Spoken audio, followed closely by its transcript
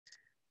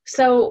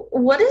So,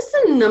 what is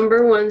the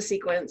number one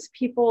sequence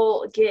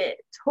people get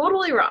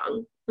totally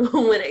wrong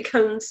when it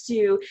comes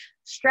to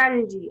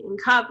strategy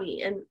and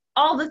copy and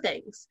all the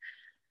things?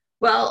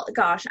 Well,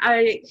 gosh,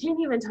 I can't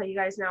even tell you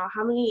guys now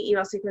how many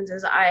email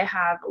sequences I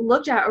have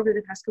looked at over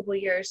the past couple of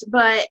years.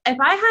 But if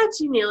I had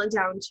to nail it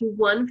down to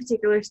one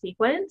particular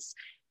sequence,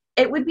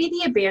 it would be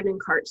the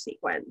abandoned cart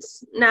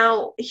sequence.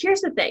 Now,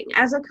 here's the thing.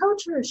 As a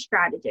coach or a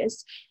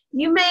strategist,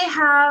 you may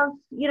have,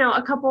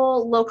 a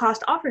couple low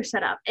cost offers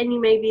set up and you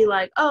may be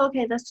like, oh,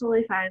 okay, that's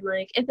totally fine.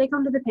 Like if they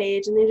come to the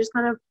page and they just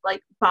kind of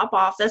like pop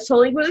off, that's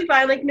totally, really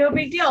fine. Like no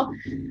big deal.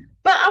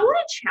 But I want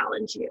to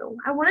challenge you.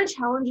 I want to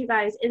challenge you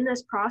guys in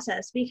this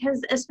process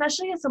because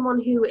especially as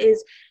someone who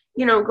is,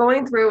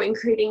 going through and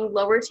creating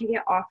lower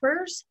ticket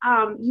offers,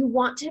 you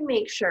want to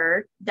make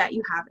sure that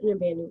you have an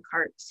abandoned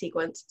cart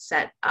sequence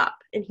set up.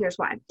 And here's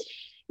why.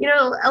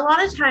 A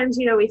lot of times,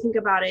 we think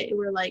about it and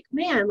we're like,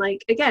 man,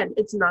 like, again,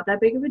 it's not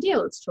that big of a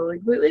deal. It's totally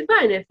completely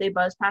fine if they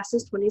buzz past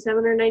this $27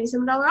 or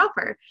 $97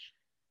 offer.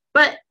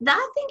 But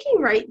that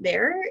thinking right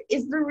there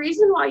is the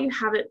reason why you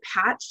haven't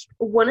patched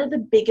one of the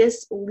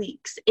biggest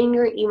leaks in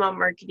your email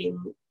marketing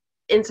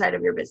inside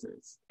of your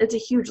business. It's a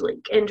huge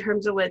leak in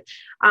terms of with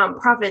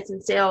profits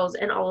and sales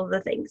and all of the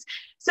things.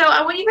 So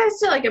I want you guys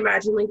to like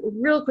imagine like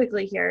real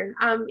quickly here,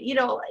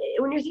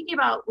 when you're thinking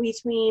about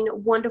between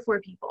 1 to 4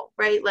 people,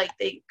 right? Like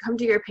they come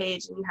to your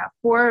page and you have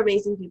 4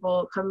 amazing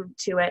people come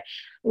to it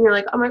and you're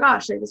like, oh my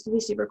gosh, like this would be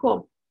super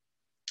cool.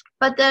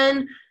 But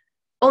then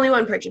only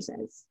 1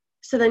 purchases.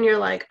 So then you're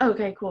like,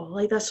 okay, cool.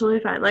 Like, that's totally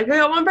fine. Like, I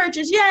got 1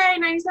 purchase. Yay,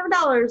 $97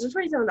 or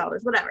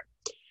 $27, whatever.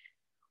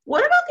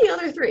 What about the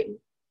other 3?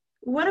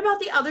 What about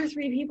the other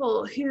 3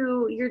 people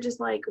who you're just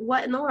like,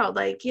 what in the world?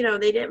 Like,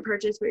 they didn't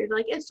purchase, but you're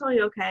like, it's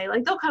totally okay.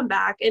 Like, they'll come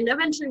back and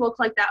eventually we'll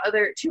collect that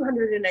other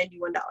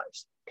 $291.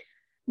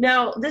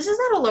 Now, this is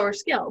at a lower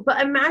scale,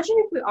 but imagine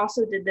if we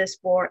also did this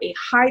for a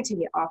high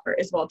ticket offer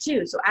as well,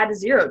 too. So add a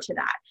 0 to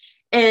that.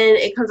 And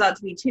it comes out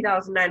to be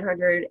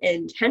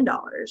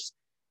 $2,910.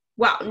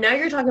 Wow, now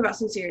you're talking about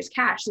some serious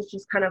cash that's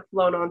just kind of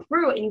flown on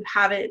through and you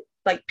haven't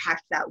like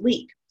patched that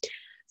leak.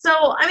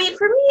 So, I mean,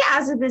 for me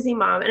as a busy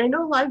mom, and I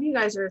know a lot of you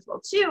guys are as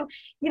well too,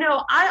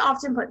 I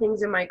often put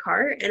things in my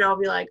cart and I'll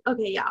be like,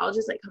 okay, yeah, I'll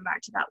just like come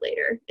back to that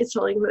later. It's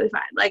totally completely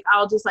fine. Like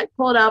I'll just like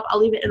pull it up, I'll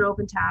leave it in an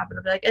open tab and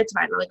I'll be like, it's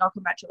fine. I'll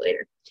come back to it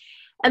later.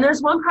 And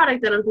there's one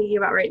product that I'm thinking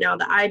about right now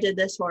that I did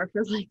this for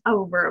like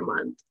over a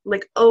month.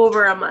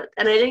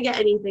 And I didn't get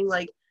anything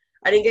like,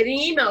 I didn't get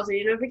any emails or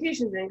any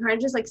notifications, and it kind of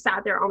just like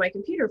sat there on my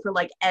computer for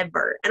like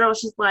ever. And I was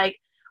just like,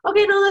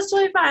 okay, no, that's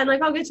totally fine.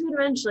 Like I'll get to it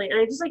eventually. And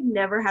I just like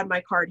never had my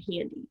card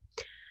handy.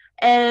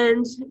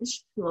 And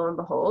lo and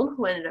behold,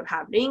 what ended up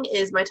happening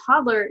is my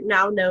toddler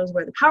now knows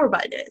where the power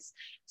button is.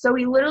 So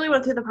we literally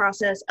went through the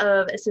process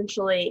of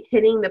essentially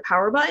hitting the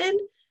power button,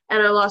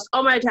 and I lost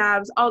all my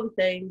tabs, all the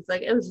things.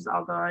 Like it was just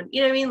all gone.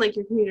 You know what I mean? Like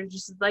your computer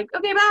just is like,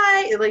 okay,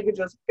 bye. And like it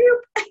just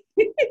boop.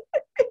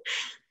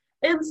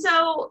 And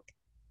so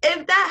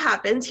if that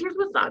happens, here's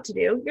what's not to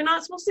do. You're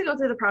not supposed to go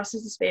through the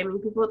process of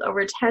spamming people with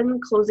over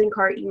 10 closing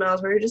cart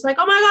emails where you're just like,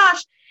 oh my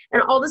gosh,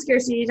 and all the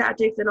scarcity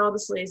tactics and all the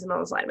sleaze and all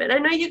the slime. And I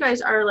know you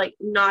guys are like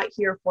not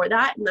here for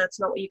that, and that's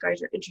not what you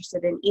guys are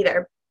interested in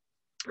either.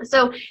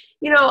 So,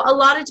 a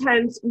lot of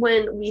times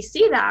when we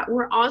see that,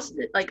 we're also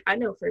like, I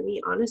know for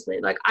me, honestly,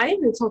 like I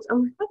am insulted.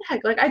 I'm like, what the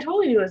heck? Like I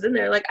totally knew it was in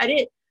there. Like I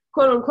didn't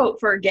quote unquote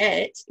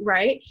forget,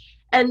 right?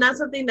 And that's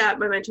something that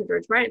my mentor,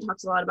 George Bryant,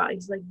 talks a lot about.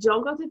 He's like,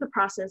 don't go through the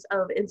process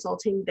of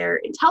insulting their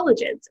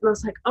intelligence. And I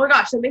was like, oh my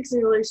gosh, that makes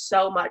really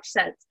so much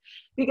sense.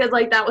 Because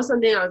like, that was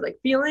something I was like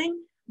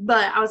feeling,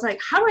 but I was like,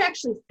 how do I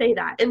actually say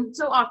that? And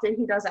so often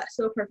he does that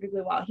so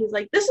perfectly well. He's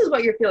like, this is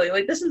what you're feeling.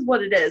 Like, this is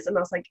what it is. And I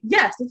was like,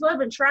 yes, that's what I've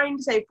been trying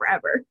to say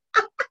forever.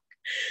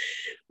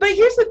 But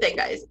here's the thing,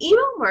 guys.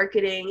 Email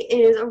marketing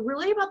is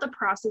really about the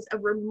process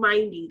of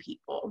reminding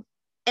people.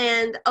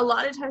 And a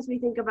lot of times we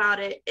think about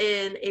it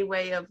in a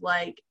way of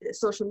like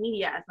social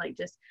media as like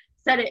just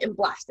set it and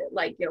blast it,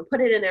 like,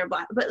 put it in there and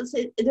blast. But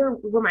they're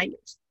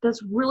reminders.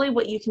 That's really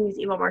what you can use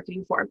email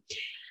marketing for.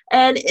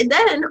 And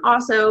then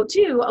also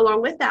too,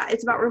 along with that,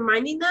 it's about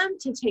reminding them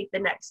to take the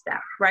next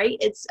step, right?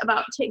 It's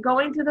about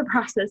going through the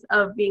process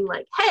of being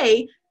like,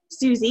 hey,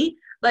 Susie,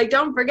 like,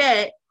 don't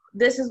forget,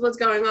 this is what's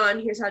going on.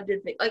 Here's how to do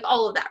things, like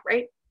all of that,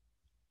 right?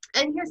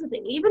 And here's the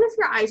thing, even if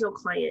your ideal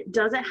client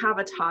doesn't have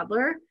a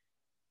toddler,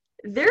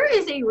 there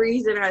is a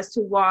reason as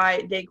to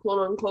why they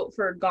quote unquote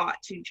forgot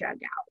to check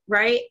out,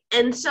 right?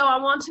 And so I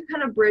want to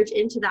kind of bridge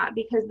into that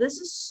because this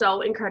is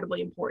so incredibly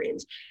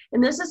important.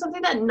 And this is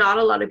something that not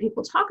a lot of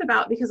people talk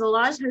about because a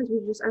lot of times we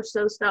just are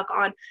so stuck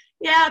on,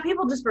 yeah,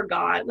 people just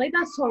forgot. Like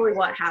that's totally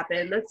what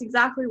happened. That's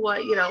exactly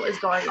what, is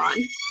going on.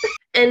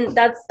 And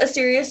that's a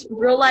serious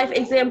real life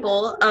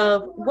example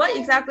of what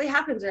exactly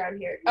happens around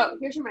here. Oh,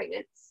 here's your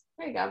magnets.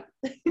 There you go.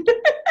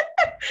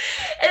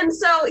 And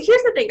so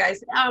here's the thing,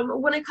 guys.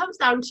 When it comes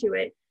down to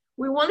it,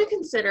 we want to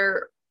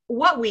consider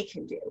what we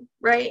can do,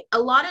 right? A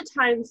lot of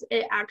times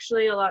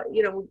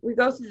we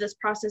go through this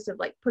process of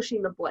like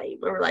pushing the blame.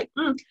 And we're like,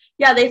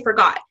 yeah, they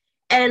forgot.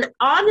 And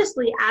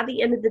honestly, at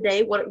the end of the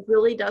day, what it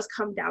really does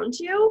come down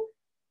to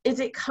is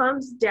it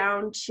comes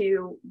down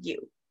to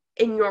you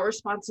and your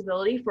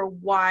responsibility for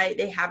why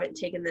they haven't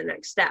taken the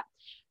next step.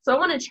 So I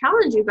want to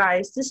challenge you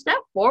guys to step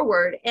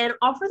forward and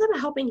offer them a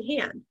helping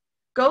hand.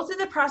 Go through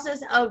the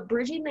process of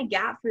bridging the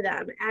gap for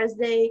them as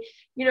they,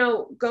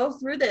 go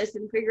through this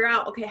and figure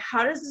out, okay,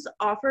 how does this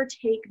offer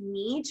take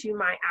me to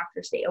my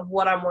after state of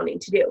what I'm wanting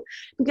to do?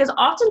 Because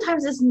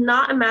oftentimes it's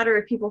not a matter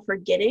of people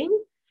forgetting.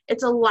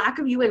 It's a lack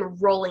of you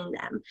enrolling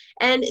them.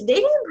 And they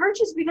didn't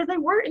purchase because they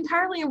weren't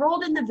entirely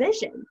enrolled in the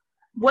vision,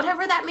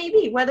 whatever that may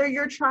be, whether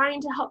you're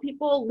trying to help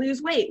people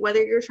lose weight,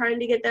 whether you're trying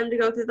to get them to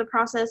go through the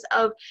process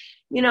of,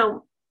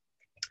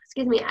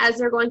 as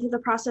they're going through the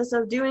process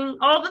of doing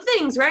all the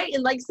things, right?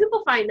 And like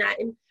simplifying that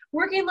and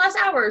working less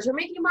hours or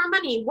making more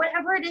money,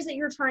 whatever it is that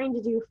you're trying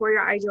to do for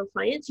your ideal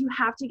clients, you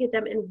have to get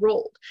them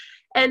enrolled.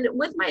 And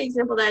with my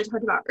example that I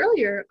talked about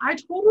earlier, I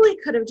totally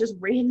could have just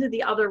ran to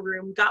the other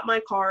room, got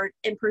my card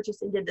and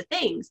purchased and did the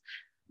things.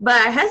 But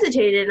I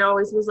hesitated and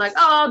always was like,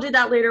 oh, I'll do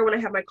that later when I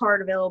have my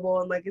card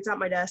available and like it's at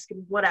my desk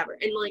and whatever.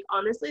 And like,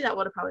 honestly, that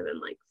would have probably been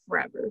like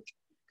forever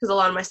because a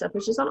lot of my stuff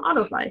is just on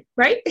autofly,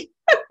 right?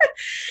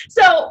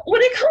 So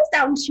when it comes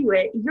down to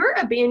it, your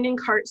abandoned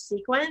cart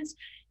sequence,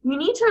 you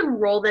need to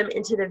enroll them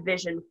into the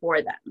vision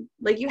for them.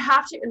 Like you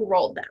have to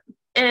enroll them.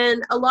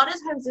 And a lot of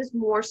times this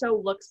more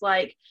so looks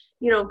like,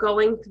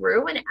 going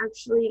through and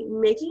actually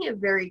making it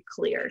very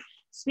clear,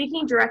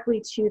 speaking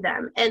directly to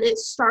them. And it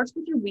starts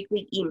with your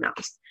weekly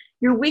emails.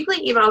 Your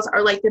weekly emails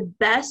are like the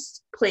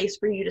best place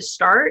for you to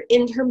start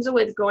in terms of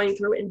with going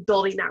through and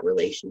building that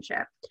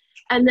relationship.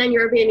 And then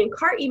your abandoned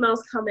cart emails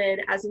come in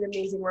as an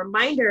amazing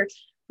reminder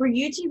for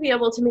you to be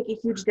able to make a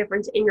huge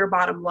difference in your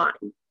bottom line.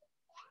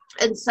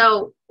 And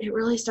so it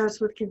really starts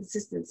with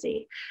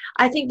consistency.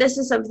 I think this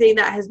is something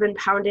that has been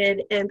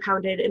pounded and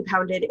pounded and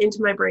pounded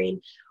into my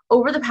brain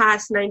over the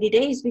past 90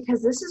 days,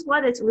 because this is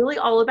what it's really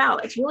all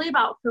about. It's really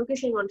about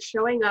focusing on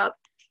showing up,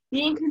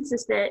 being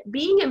consistent,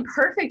 being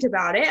imperfect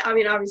about it. I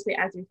mean, obviously,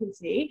 as you can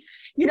see,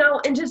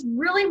 and just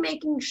really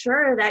making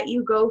sure that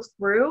you go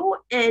through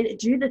and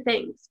do the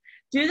things.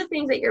 Do the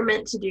things that you're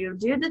meant to do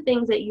the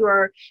things that you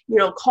are,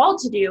 called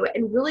to do,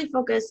 and really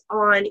focus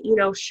on,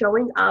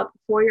 showing up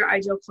for your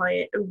ideal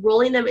client,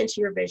 enrolling them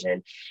into your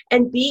vision,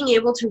 and being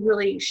able to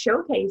really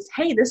showcase,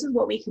 hey, this is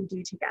what we can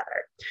do together.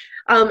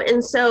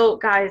 And so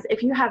guys,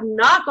 if you have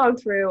not gone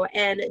through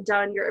and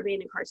done your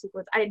abandoned cart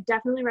sequence, I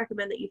definitely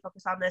recommend that you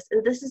focus on this.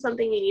 And this is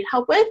something you need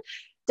help with,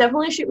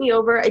 definitely shoot me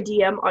over a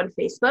DM on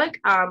Facebook.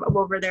 I'm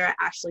over there at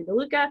Ashley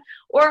DeLuca,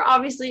 or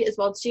obviously as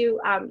well too,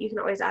 you can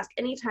always ask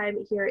anytime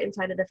here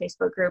inside of the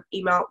Facebook group,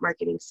 Email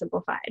Marketing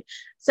Simplified.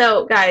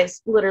 So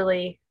guys,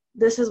 literally,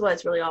 this is what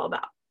it's really all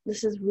about.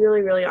 This is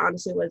really, really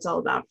honestly what it's all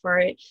about for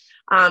it.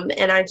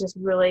 And I just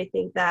really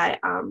think that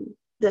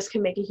this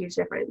can make a huge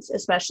difference,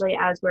 especially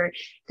as we're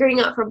gearing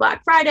up for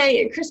Black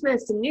Friday and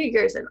Christmas and New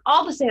Year's and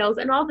all the sales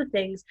and all the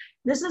things.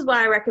 This is what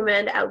I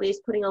recommend at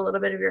least putting a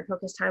little bit of your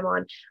focus time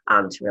on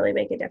to really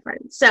make a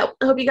difference. So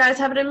I hope you guys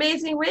have an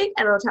amazing week,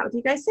 and I'll chat with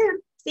you guys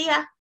soon. See ya.